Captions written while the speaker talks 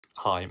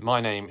Hi, my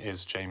name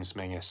is James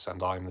Menzies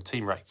and I'm the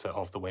Team Rector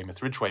of the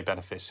Weymouth Ridgeway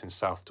benefice in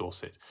South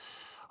Dorset.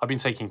 I've been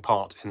taking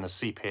part in the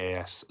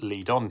CPAS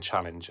Lead On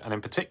Challenge, and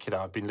in particular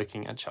I've been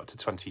looking at chapter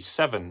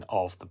 27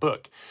 of the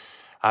book,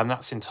 and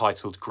that's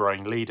entitled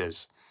Growing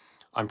Leaders.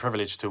 I'm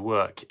privileged to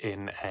work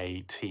in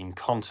a team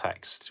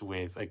context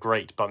with a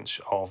great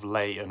bunch of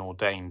lay and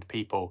ordained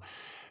people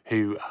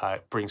who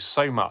bring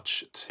so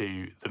much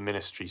to the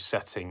ministry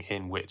setting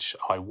in which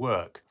I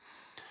work.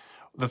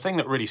 The thing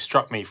that really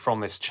struck me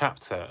from this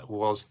chapter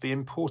was the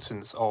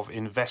importance of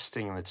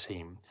investing in the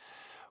team.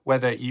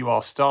 Whether you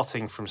are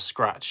starting from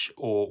scratch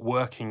or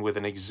working with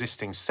an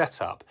existing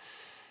setup,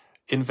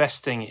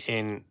 investing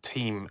in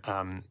team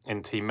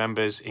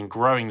members, in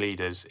growing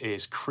leaders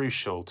is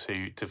crucial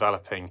to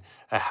developing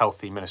a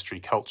healthy ministry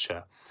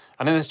culture.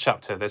 And in this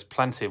chapter, there's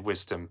plenty of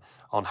wisdom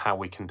on how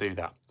we can do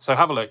that. So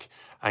have a look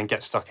and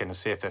get stuck in and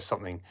see if there's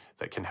something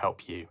that can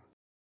help you.